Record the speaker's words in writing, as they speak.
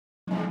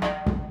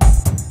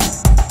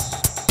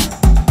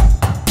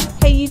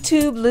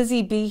YouTube,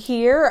 Lizzie B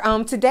here.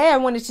 Today I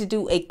wanted to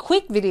do a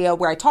quick video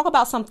where I talk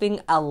about something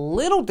a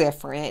little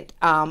different.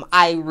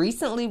 I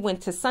recently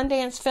went to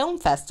Sundance Film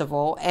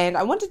Festival and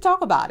I wanted to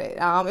talk about it.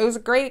 It was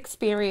a great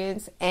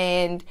experience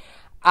and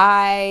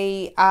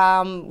I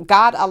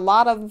got a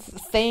lot of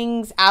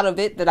things out of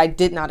it that I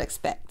did not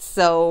expect.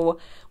 So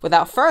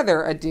without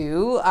further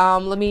ado,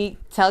 let me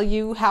tell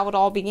you how it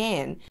all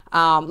began.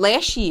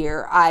 Last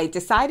year, I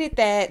decided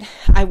that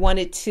I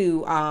wanted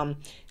to,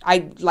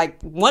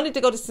 wanted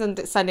to go to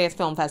Sundance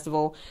Film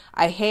Festival.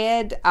 I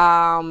had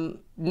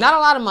not a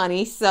lot of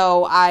money,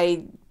 so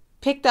I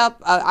picked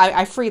up,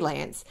 I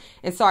freelance.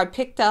 And so I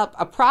picked up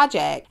a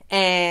project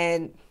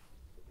and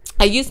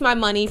I used my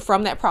money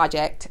from that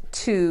project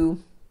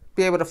to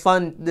be able to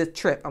fund the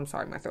trip. I'm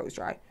sorry, my throat is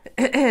dry.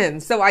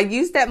 So I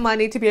used that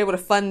money to be able to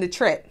fund the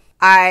trip.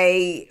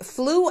 I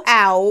flew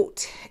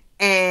out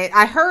and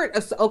I heard,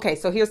 okay,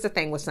 so here's the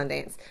thing with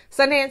Sundance.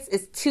 Sundance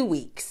is 2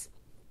 weeks.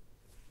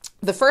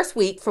 The first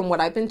week, from what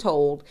I've been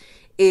told,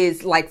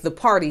 is like the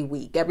party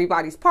week.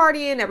 Everybody's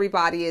partying.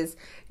 Everybody is,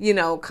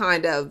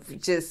 kind of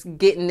just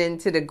getting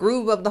into the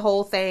groove of the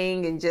whole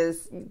thing. And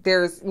just,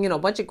 there's, a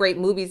bunch of great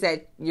movies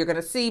that you're going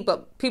to see,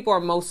 but people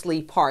are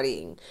mostly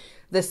partying.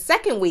 The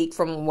second week,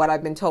 from what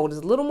I've been told, is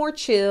a little more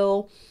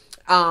chill.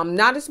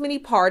 Not as many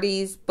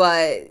parties,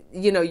 but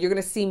you're going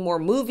to see more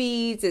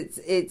movies.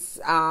 It's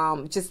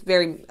just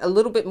a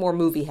little bit more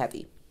movie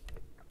heavy.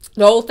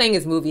 The whole thing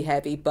is movie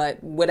heavy,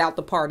 but without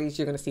the parties,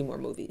 you're going to see more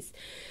movies.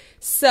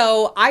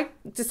 So I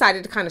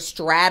decided to kind of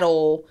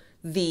straddle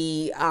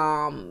the,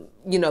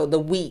 the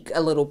week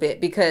a little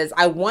bit because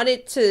I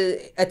wanted to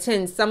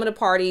attend some of the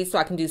parties so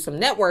I can do some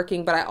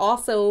networking, but I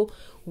also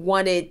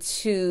wanted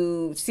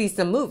to see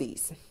some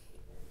movies.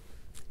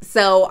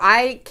 So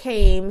I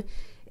came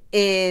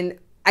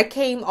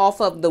off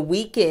of the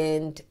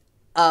weekend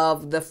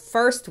of the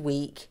first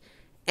week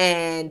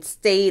and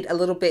stayed a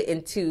little bit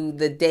into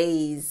the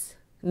days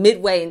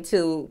midway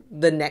into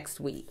the next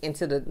week,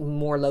 into the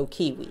more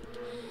low-key week.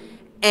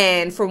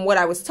 And from what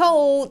I was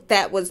told,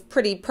 that was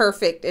pretty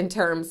perfect in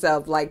terms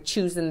of like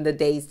choosing the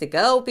days to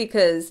go,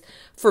 because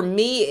for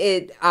me,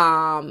 it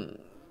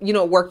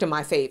worked in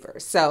my favor.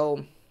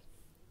 So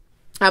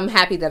I'm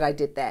happy that I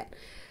did that.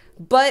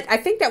 But I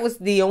think that was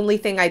the only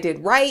thing I did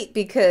right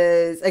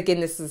because, again,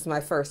 this is my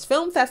first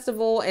film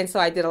festival. And so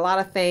I did a lot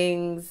of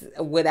things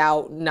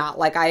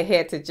I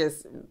had to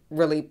just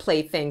really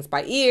play things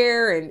by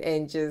ear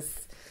and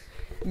just,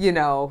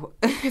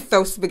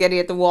 throw spaghetti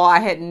at the wall. I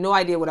had no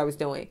idea what I was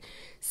doing.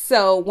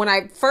 So when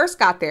I first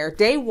got there,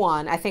 day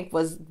one, I think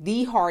was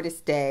the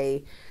hardest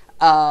day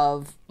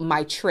of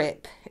my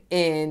trip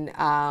in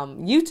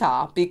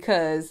Utah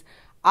because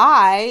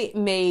I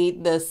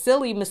made the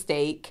silly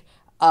mistake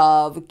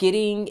of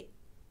getting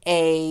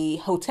a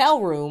hotel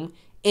room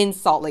in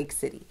Salt Lake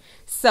City.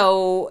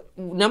 So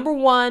number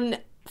one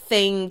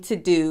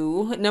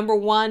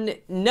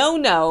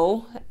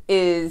no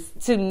is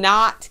to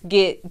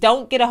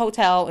don't get a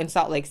hotel in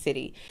Salt Lake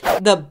City.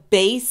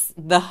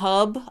 The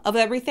hub of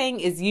everything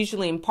is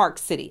usually in Park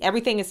City.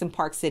 Everything is in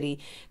Park City.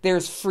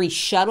 There's free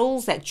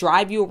shuttles that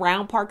drive you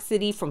around Park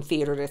City from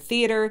theater to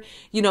theater.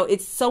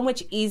 It's so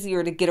much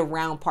easier to get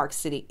around Park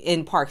City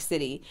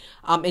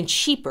and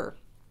cheaper.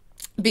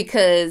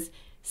 Because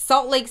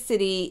Salt Lake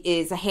City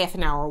is a half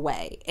an hour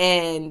away.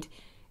 And,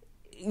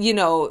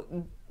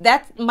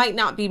 that might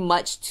not be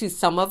much to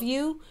some of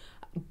you,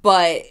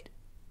 but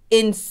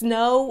in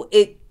snow,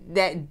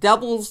 that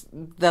doubles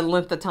the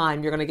length of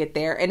time you're going to get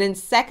there. And then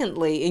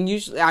secondly,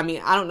 I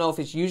don't know if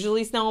it's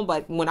usually snowing,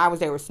 but when I was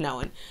there, it was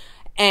snowing.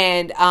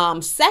 And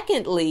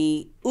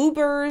secondly,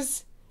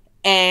 Ubers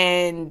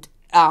and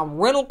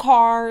rental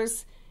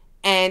cars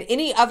and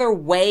any other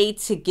way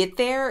to get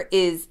there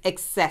is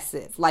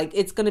excessive. Like,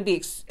 it's going to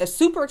be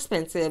super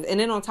expensive. And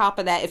then on top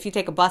of that, if you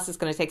take a bus, it's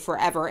going to take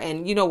forever.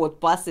 And, with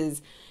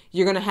buses,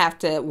 you're going to have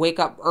to wake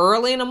up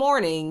early in the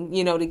morning,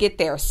 to get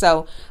there.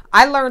 So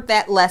I learned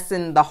that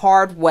lesson the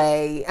hard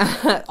way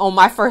on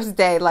my first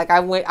day. Like, I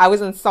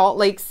was in Salt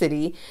Lake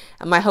City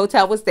and my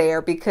hotel was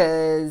there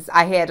because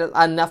I had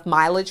enough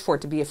mileage for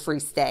it to be a free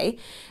stay.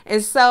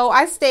 And so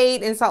I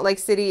stayed in Salt Lake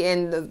City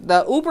and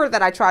the Uber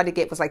that I tried to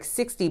get was like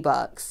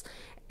 $60.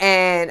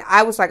 And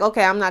I was like,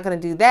 okay, I'm not going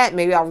to do that.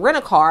 Maybe I'll rent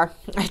a car.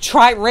 I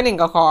tried renting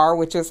a car,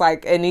 which was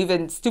like an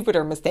even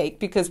stupider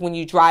mistake because when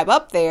you drive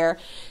up there,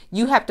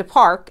 you have to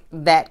park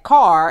that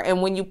car.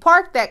 And when you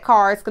park that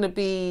car, it's going to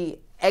be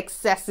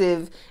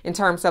excessive in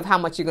terms of how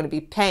much you're going to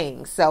be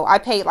paying. So I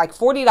paid like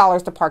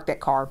 $40 to park that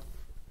car.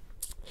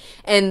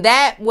 And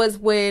that was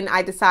when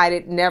I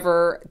decided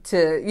never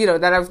to,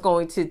 that I was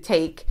going to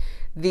take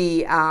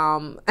the,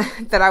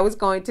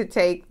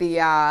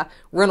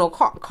 rental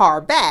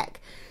car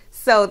back.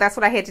 So that's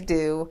what I had to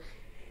do.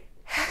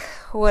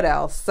 What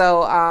else?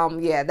 So,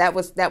 that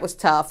was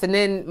tough. And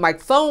then my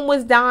phone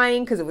was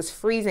dying because it was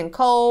freezing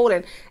cold.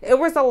 And it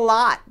was a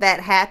lot that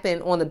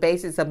happened on the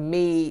basis of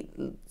me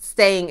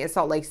staying in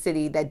Salt Lake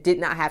City that did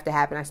not have to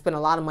happen. I spent a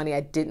lot of money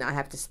I did not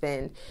have to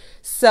spend.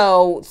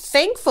 So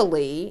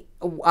thankfully,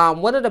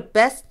 one of the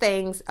best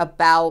things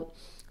about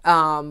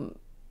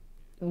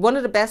one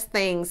of the best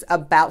things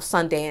about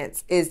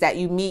Sundance is that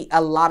you meet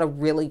a lot of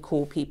really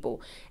cool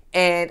people.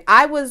 And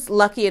I was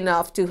lucky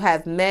enough to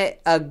have met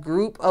a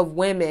group of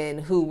women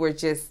who were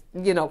just,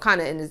 you know,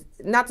 kind of in,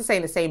 not to say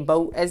in the same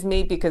boat as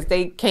me because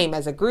they came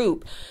as a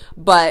group,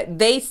 but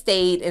they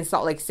stayed in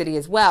Salt Lake City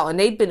as well. And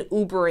they've been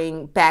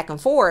Ubering back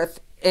and forth.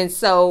 And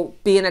so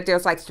being that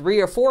there's like 3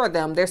 or 4 of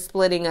them, they're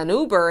splitting an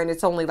Uber and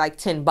it's only like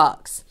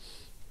 $10.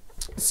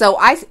 So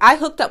I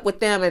hooked up with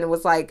them and it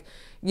was like,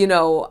 you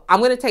know, I'm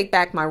going to take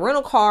back my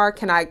rental car.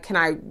 Can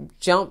I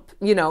jump,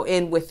 you know,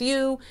 in with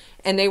you?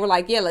 And they were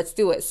like, yeah, let's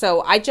do it.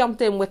 So I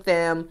jumped in with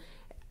them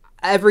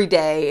every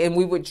day and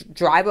we would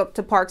drive up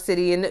to Park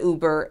City in the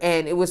Uber,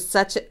 and it was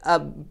such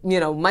a, you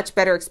know, much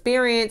better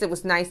experience. It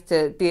was nice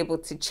to be able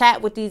to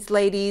chat with these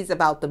ladies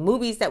about the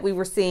movies that we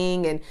were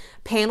seeing and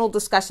panel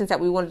discussions that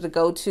we wanted to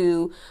go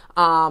to.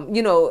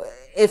 You know,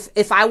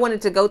 if I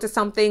wanted to go to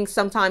something,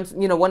 sometimes,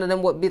 you know, one of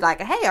them would be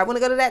like, hey, I want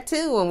to go to that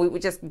too. And we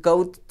would just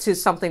go to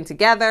something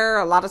together.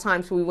 A lot of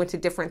times we went to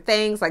different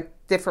things, like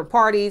different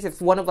parties.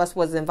 If one of us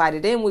was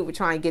invited in, we would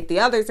try and get the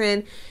others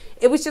in.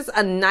 It was just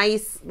a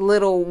nice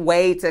little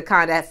way to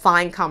kind of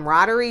find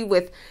camaraderie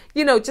with,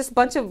 you know, just a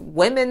bunch of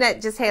women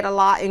that just had a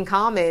lot in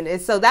common.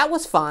 And so that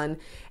was fun.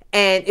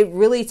 And it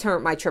really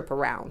turned my trip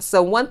around.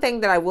 So one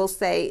thing that I will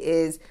say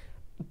is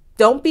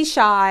don't be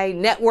shy,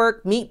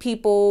 network, meet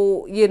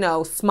people, you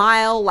know,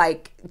 smile,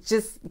 like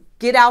just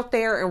get out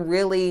there and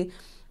really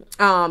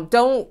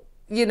don't,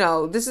 you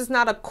know, this is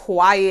not a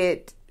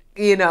quiet,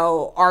 you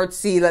know,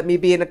 artsy, let me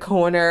be in a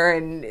corner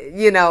and,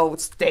 you know,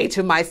 stay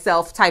to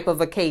myself type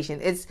of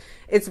occasion.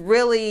 It's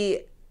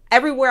really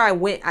everywhere I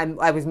went,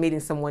 I was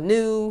meeting someone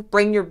new.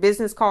 Bring your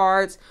business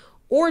cards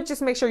or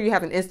just make sure you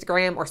have an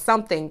Instagram or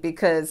something,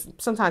 because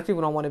sometimes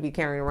people don't want to be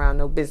carrying around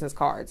no business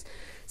cards.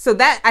 So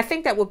that, I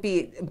think that would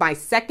be my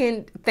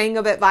second thing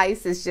of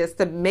advice, is just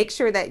to make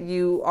sure that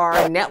you are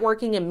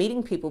networking and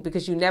meeting people,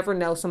 because you never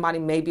know, somebody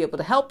may be able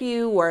to help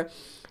you, or,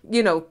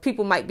 you know,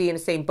 people might be in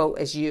the same boat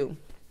as you.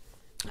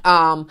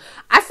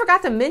 I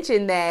forgot to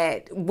mention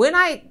that when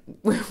I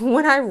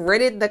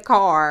rented the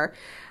car,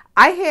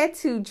 I had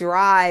to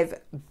drive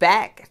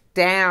back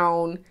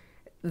down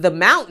the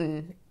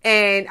mountain.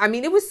 And I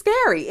mean, it was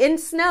scary in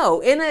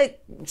snow, in a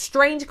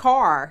strange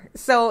car.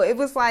 So it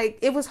was like,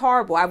 it was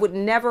horrible. I would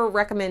never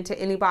recommend to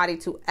anybody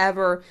to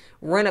ever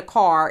rent a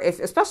car,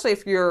 especially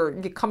if you're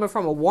coming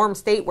from a warm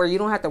state where you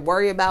don't have to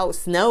worry about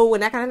snow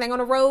and that kind of thing on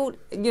the road.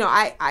 You know,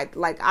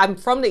 I'm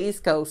from the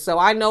East Coast, so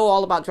I know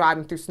all about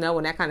driving through snow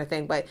and that kind of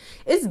thing, but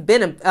it's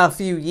been a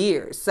few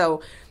years.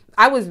 So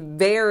I was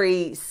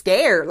very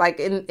scared, like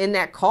in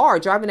that car,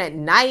 driving at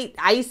night,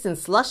 ice and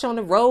slush on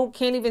the road,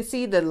 can't even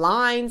see the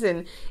lines.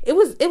 And it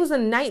was a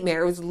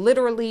nightmare. It was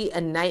literally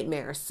a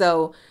nightmare.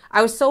 So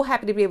I was so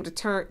happy to be able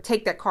to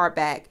take that car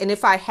back. And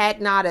if I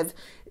had not have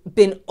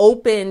been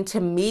open to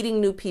meeting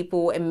new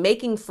people and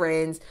making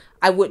friends,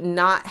 I would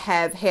not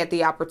have had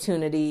the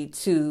opportunity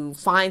to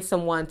find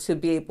someone to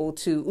be able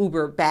to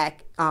Uber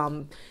back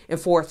and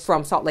forth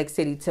from Salt Lake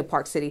City to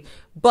Park City.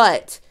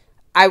 But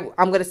I'm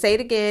going to say it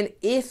again.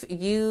 If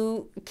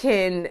you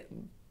can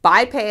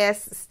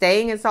bypass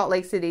staying in Salt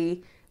Lake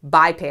City,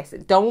 bypass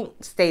it.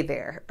 Don't stay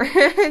there.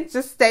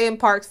 Just stay in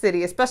Park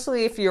City,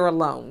 especially if you're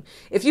alone.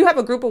 If you have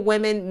a group of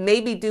women,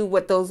 maybe do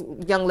what those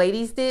young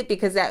ladies did,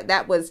 because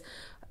that was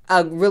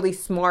a really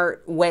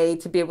smart way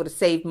to be able to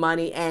save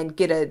money and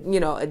get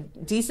a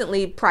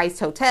decently priced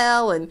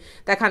hotel and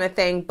that kind of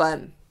thing.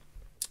 But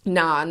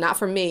nah, not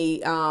for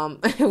me.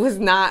 It was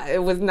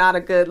not a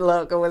good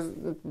look. It was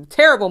a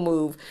terrible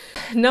move.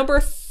 Number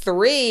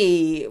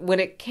 3, when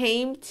it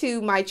came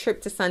to my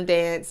trip to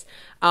Sundance,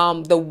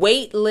 the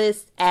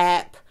waitlist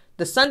app,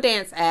 the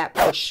Sundance app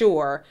for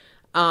sure,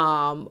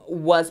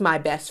 was my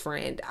best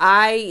friend.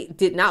 I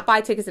did not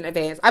buy tickets in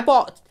advance. I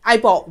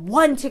bought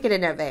one ticket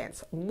in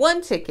advance,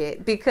 one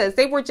ticket, because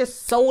they were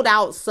just sold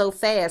out so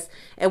fast.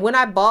 And when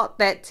I bought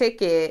that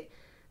ticket,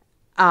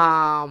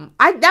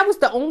 that was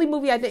the only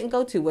movie I didn't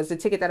go to, was the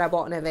ticket that I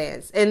bought in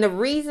advance. And the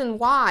reason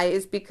why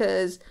is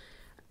because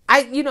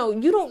you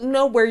don't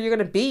know where you're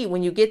going to be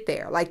when you get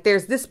there. Like,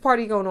 there's this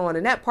party going on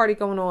and that party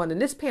going on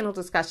and this panel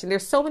discussion.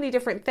 There's so many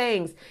different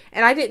things.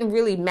 And I didn't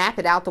really map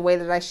it out the way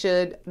that I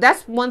should.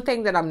 That's one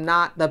thing that I'm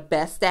not the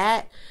best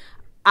at.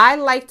 I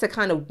like to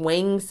kind of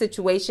wing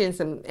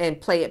situations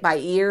and play it by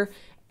ear.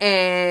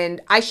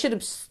 And I should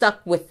have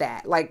stuck with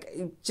that. Like,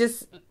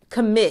 just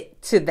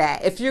commit to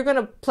that. If you're going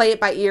to play it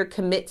by ear,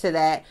 commit to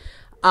that.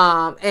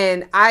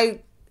 And I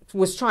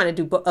was trying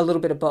to do a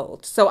little bit of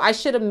both. So I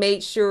should have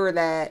made sure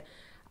that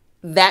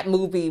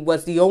movie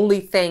was the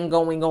only thing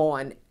going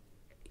on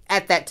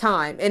at that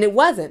time. And it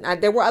wasn't.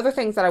 There were other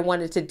things that I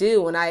wanted to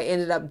do, and I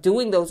ended up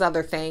doing those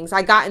other things.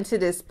 I got into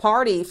this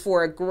party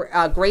for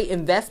a great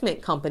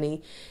investment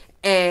company.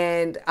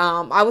 And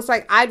I was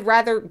like, I'd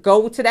rather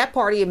go to that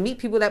party and meet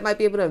people that might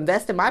be able to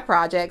invest in my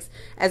projects,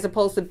 as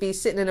opposed to be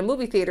sitting in a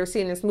movie theater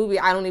seeing this movie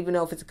I don't even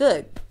know if it's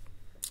good.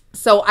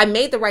 So I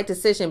made the right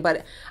decision,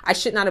 but I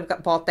should not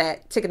have bought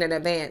that ticket in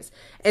advance.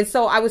 And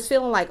so I was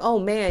feeling like, oh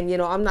man,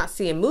 I'm not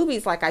seeing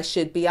movies like I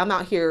should be. I'm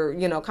out here,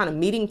 kind of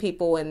meeting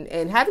people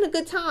and having a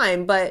good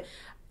time, but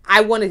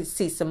I wanted to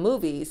see some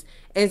movies.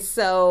 And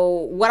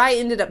so what I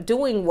ended up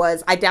doing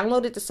was I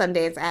downloaded the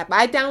Sundance app.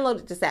 I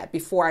downloaded this app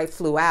before I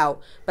flew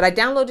out, but I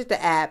downloaded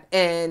the app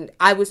and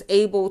I was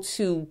able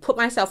to put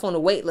myself on a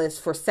wait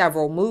list for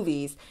several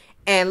movies.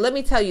 And let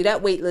me tell you,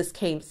 that wait list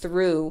came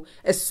through,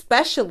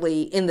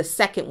 especially in the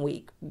second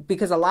week,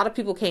 because a lot of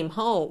people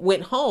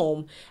went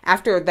home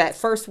after that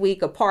first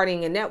week of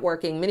partying and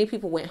networking. Many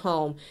people went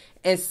home.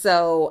 And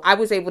so I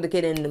was able to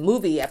get into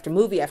movie after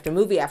movie after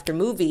movie after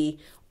movie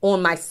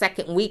on my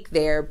second week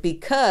there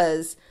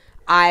because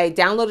I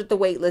downloaded the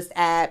waitlist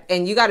app,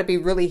 and you got to be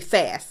really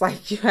fast.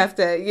 Like you have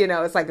to,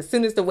 it's like as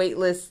soon as the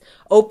waitlist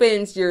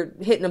opens, you're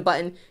hitting a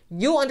button.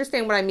 You'll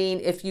understand what I mean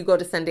if you go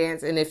to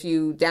Sundance and if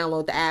you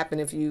download the app and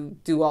if you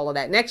do all of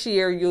that. Next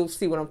year, you'll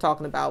see what I'm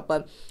talking about.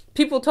 But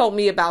people told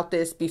me about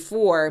this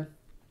before,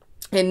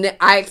 and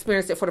I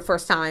experienced it for the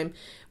first time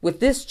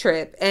with this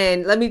trip.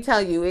 And let me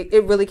tell you,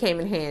 it really came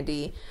in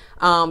handy.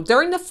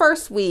 During the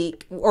first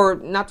week, or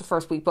not the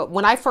first week, but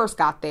when I first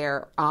got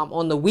there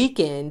on the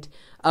weekend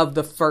of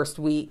the first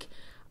week,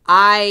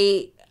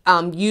 I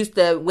used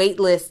the wait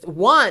list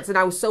once, and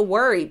I was so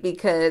worried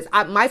because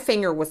my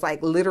finger was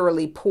like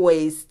literally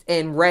poised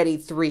and ready,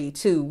 3,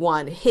 2,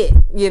 1, hit,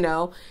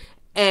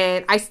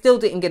 and I still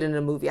didn't get in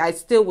the movie. I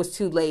still was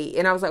too late.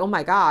 And I was like, oh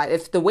my God,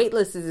 if the wait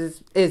list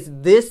is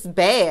this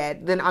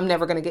bad, then I'm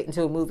never going to get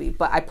into a movie.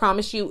 But I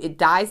promise you, it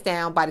dies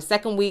down. By the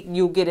second week,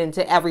 you'll get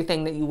into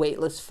everything that you wait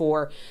list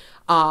for.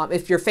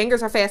 If your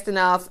fingers are fast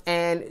enough,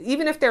 and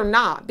even if they're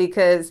not,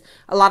 because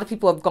a lot of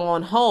people have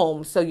gone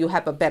home, so you'll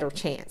have a better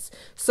chance.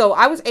 So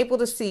I was able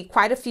to see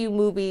quite a few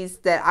movies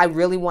that I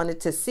really wanted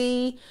to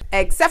see,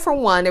 except for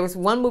one. There was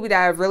one movie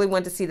that I really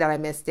wanted to see that I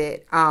missed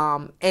it.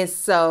 And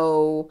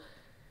so,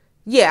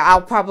 yeah,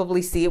 I'll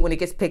probably see it when it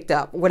gets picked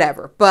up,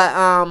 whatever. But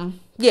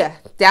yeah,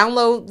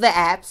 download the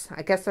apps.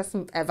 I guess that's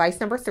advice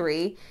number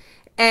 3.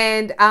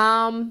 And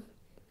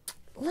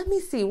let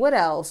me see what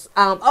else.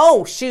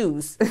 Oh,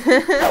 shoes.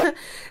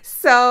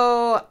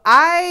 So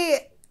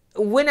I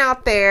went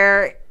out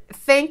there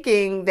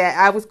thinking that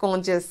I was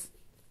going to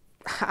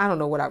I don't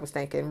know what I was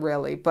thinking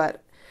really,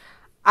 but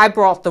I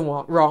brought the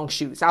wrong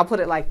shoes. I'll put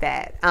it like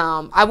that.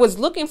 I was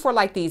looking for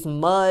like these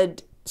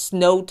mud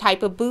snow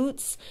type of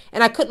boots,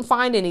 and I couldn't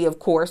find any, of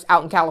course,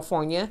 out in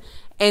California.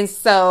 And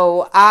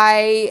so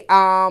I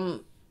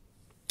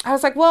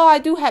was like, well, I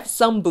do have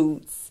some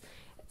boots,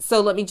 so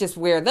let me just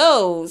wear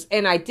those.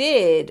 And I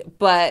did,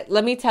 but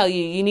let me tell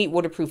you, you need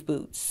waterproof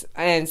boots.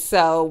 And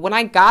so when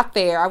I got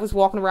there, I was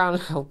walking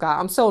around. Oh God,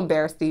 I'm so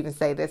embarrassed to even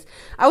say this.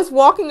 I was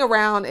walking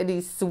around in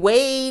these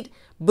suede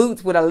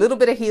boots with a little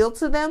bit of heel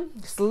to them,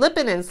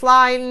 slipping and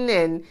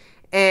sliding,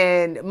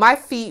 and my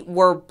feet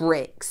were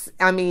bricks.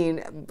 I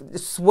mean,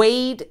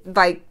 suede,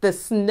 like the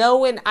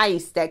snow and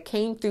ice that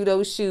came through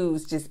those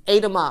shoes just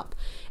ate them up.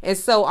 And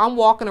so I'm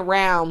walking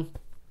around,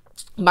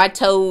 my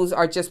toes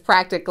are just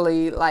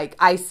practically like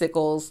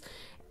icicles,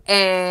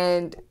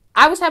 and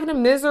I was having a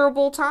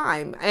miserable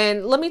time.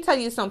 And let me tell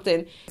you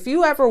something. If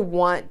you ever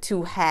want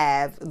to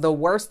have the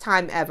worst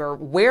time ever,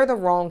 wear the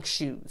wrong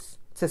shoes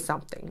to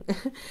something.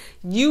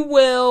 You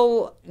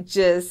will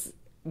just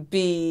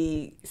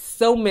be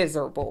so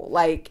miserable.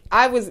 Like,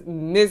 I was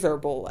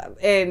miserable.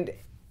 And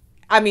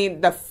I mean,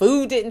 the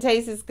food didn't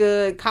taste as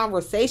good.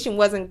 Conversation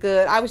wasn't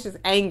good. I was just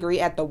angry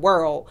at the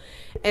world.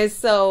 And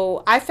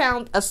so I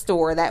found a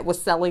store that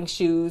was selling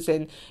shoes.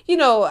 And, you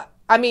know,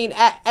 I mean,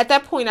 at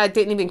that point, I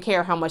didn't even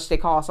care how much they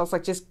cost. I was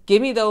like, just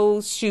give me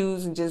those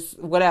shoes and just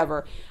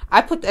whatever.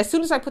 As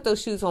soon as I put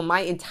those shoes on,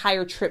 my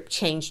entire trip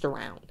changed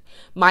around.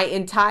 My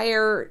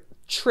entire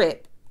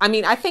trip. I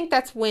mean, I think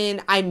that's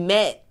when I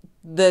met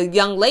the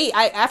young lady.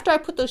 After I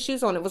put those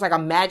shoes on, it was like a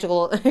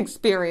magical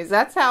experience.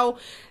 That's how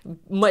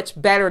much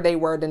better they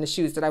were than the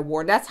shoes that I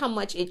wore. That's how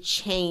much it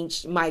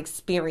changed my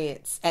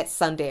experience at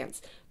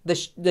Sundance.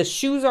 The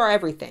shoes are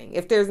everything.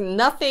 If there's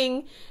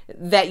nothing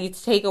that you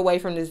take away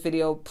from this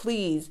video,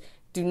 please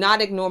do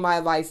not ignore my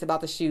advice about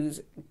the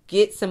shoes.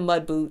 Get some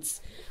mud boots.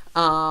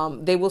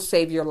 They will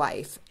save your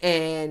life.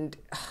 And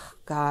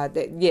God,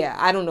 yeah,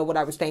 I don't know what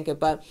I was thinking,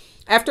 but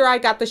after I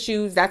got the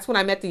shoes, that's when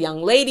I met the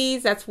young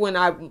ladies. That's when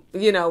I,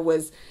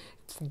 was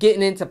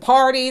getting into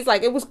parties.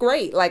 Like, it was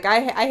great. Like, I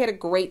had a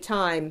great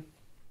time.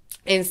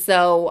 And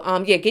so,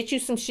 yeah, get you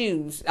some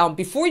shoes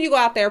before you go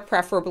out there,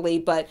 preferably.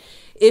 But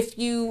if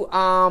you,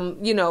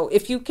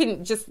 if you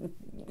can just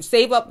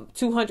save up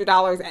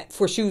 $200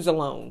 for shoes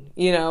alone,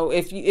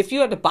 if you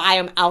have to buy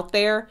them out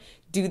there,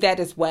 do that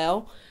as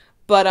well.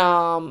 But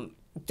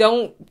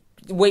don't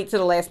wait till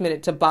the last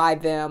minute to buy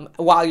them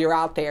while you're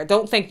out there.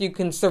 Don't think you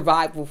can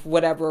survive with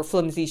whatever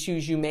flimsy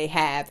shoes you may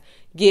have.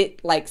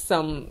 Get like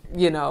some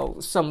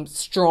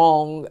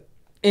strong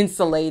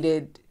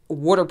insulated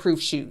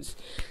waterproof shoes.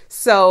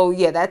 So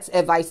yeah, that's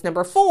advice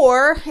number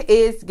 4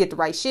 is get the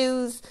right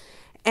shoes.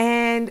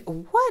 And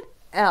what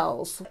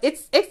else?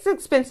 It's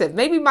expensive.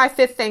 Maybe my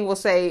fifth thing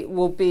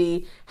will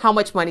be how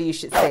much money you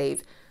should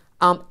save.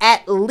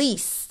 At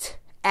least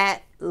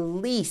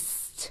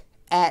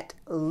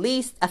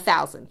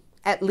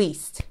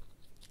 $1,000.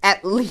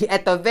 At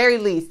the very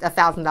least,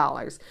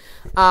 $1,000.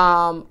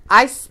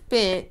 I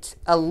spent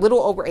a little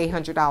over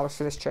 $800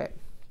 for this trip.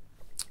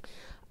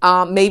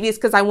 Maybe it's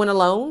because I went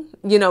alone.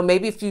 You know,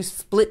 maybe if you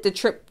split the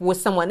trip with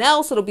someone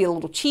else, it'll be a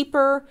little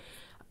cheaper.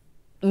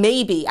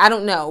 Maybe, I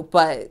don't know,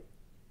 but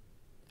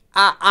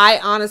I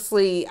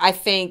honestly, I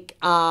think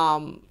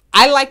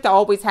I like to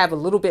always have a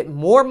little bit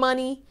more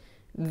money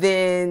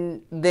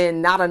than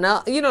not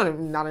enough. You know,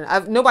 not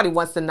enough. Nobody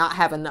wants to not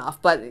have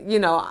enough, but you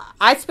know,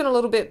 I spent a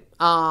little bit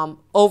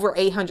over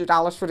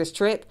 $800 for this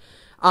trip,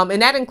 and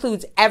that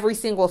includes every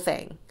single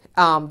thing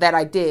that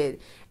I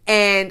did.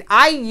 And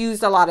I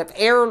used a lot of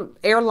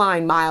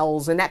airline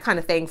miles and that kind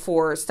of thing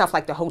for stuff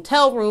like the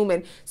hotel room,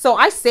 and so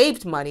I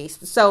saved money.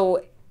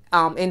 So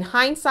in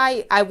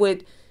hindsight, I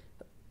would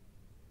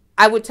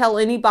tell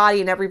anybody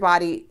and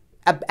everybody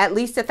at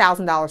least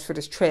 $1,000 for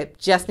this trip,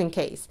 just in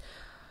case.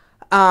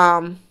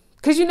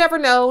 Because you never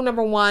know,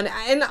 number one.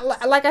 And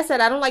like I said,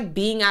 I don't like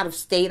being out of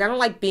state. I don't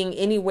like being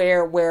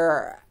anywhere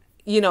where,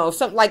 you know,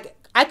 something like,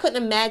 I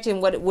couldn't imagine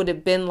what it would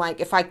have been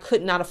like if I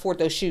could not afford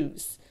those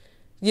shoes.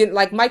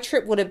 Like my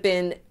trip would have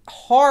been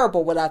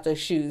horrible without those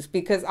shoes,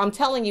 because I'm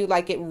telling you,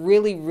 like, it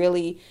really,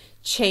 really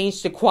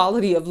changed the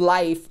quality of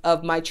life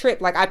of my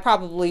trip. Like, I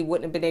probably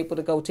wouldn't have been able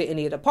to go to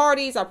any of the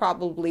parties. I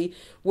probably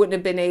wouldn't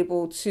have been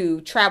able to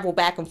travel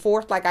back and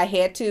forth like I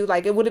had to.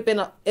 Like, it would have been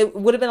a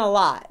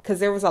lot, because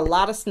there was a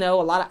lot of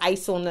snow, a lot of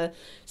ice on the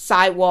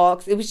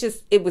sidewalks. It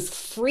was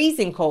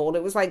freezing cold.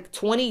 It was like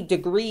 20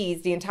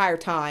 degrees the entire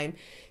time.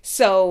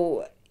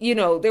 So, you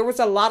know, there was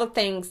a lot of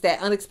things that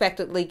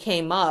unexpectedly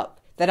came up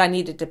that I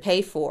needed to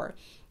pay for.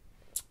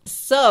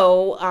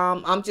 So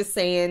I'm just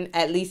saying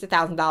at least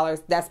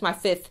 $1,000. That's my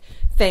fifth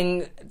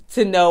thing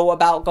to know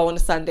about going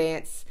to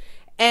Sundance.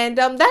 And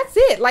that's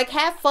it. Like,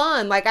 have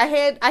fun. Like, I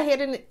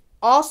had an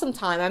awesome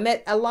time. I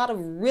met a lot of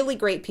really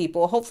great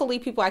people. Hopefully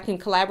people I can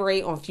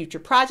collaborate on future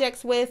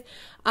projects with.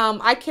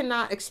 I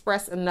cannot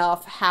express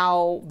enough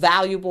how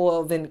valuable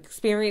of an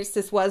experience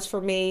this was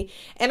for me.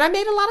 And I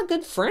made a lot of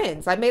good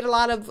friends. I made a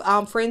lot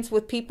of friends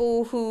with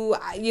people who,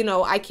 you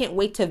know, I can't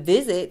wait to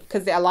visit,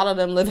 because a lot of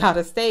them live out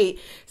of state.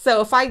 So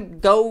if I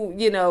go,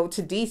 you know,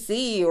 to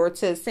DC or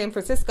to San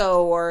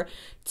Francisco or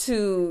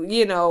to,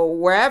 you know,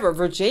 wherever,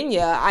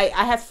 Virginia, I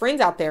have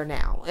friends out there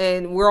now,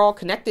 and we're all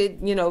connected,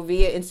 you know,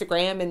 via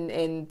Instagram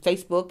and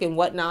Facebook and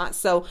whatnot.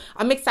 So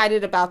I'm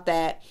excited about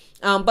that.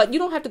 But you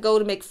don't have to go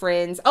to make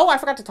friends. Oh, I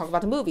forgot to talk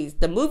about the movies.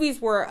 The movies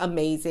were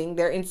amazing.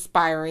 They're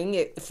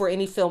inspiring for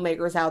any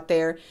filmmakers out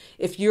there.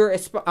 If you're,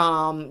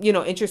 you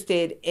know,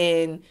 interested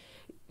in,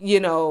 you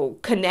know,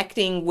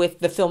 connecting with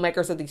the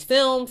filmmakers of these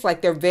films,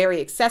 like, they're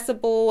very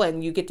accessible,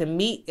 and you get to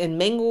meet and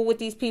mingle with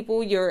these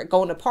people. You're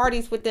going to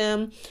parties with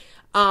them.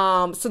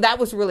 So that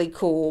was really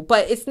cool.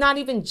 But it's not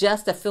even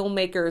just a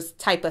filmmakers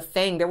type of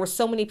thing. There were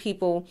so many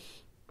people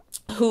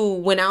who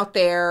went out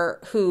there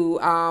who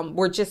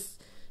were just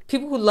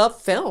people who love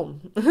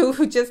film,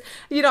 who just,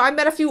 you know, I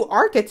met a few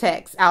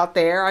architects out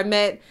there. I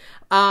met,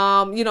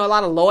 you know, a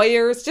lot of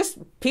lawyers, just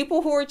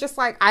people who are just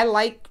like, I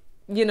like,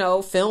 you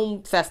know,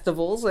 film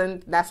festivals,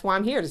 and that's why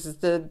I'm here. This is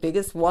the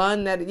biggest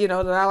one that, you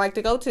know, that I like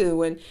to go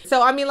to. And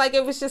so, I mean, like,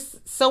 it was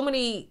just so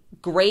many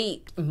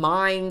great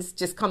minds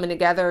just coming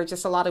together,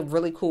 just a lot of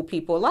really cool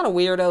people, a lot of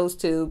weirdos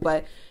too,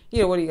 but you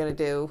know, what are you going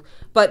to do?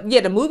 But yeah,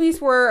 the movies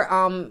were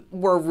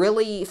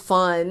really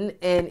fun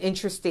and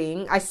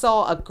interesting. I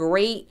saw a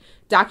great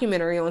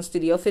documentary on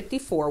Studio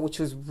 54, which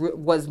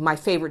was my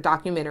favorite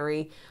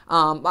documentary.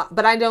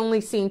 But I'd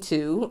only seen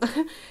two.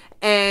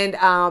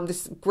 And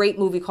this great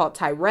movie called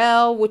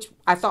Tyrell, which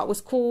I thought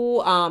was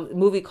cool. A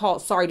movie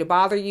called Sorry to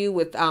Bother You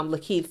with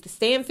Lakeith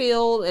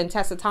Stanfield and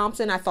Tessa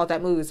Thompson. I thought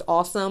that movie was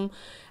awesome.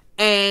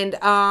 And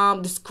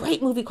this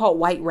great movie called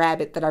White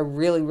Rabbit that I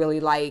really, really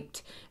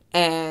liked.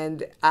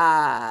 And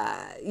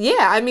yeah,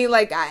 I mean,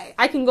 like,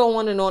 I can go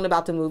on and on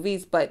about the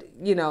movies, but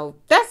you know,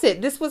 that's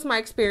it. This was my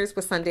experience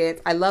with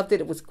Sundance. I loved it.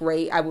 It was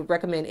great. I would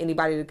recommend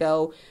anybody to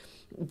go,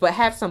 but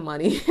have some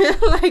money.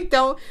 Like,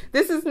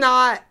 this is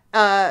not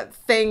a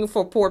thing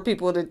for poor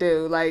people to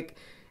do. Like,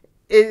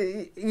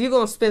 you're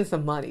going to spend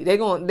some money.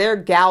 They're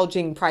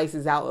gouging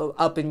prices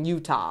up in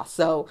Utah.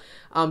 So,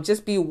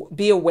 just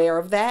be aware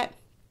of that.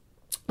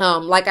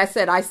 Like I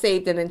said, I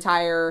saved an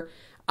entire,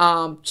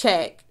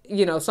 check,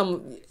 you know,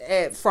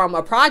 from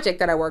a project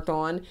that I worked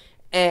on,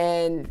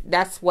 and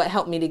that's what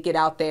helped me to get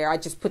out there. I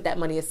just put that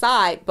money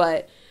aside,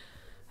 but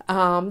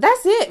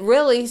that's it,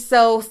 really.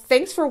 So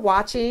thanks for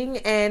watching,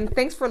 and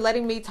thanks for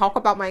letting me talk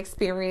about my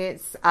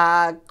experience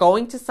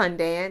going to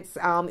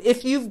Sundance.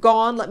 If you've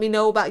gone, let me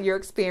know about your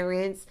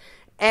experience.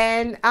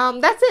 And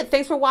that's it.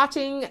 Thanks for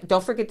watching.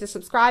 Don't forget to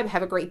subscribe.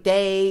 Have a great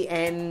day,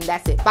 and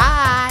that's it.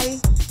 Bye.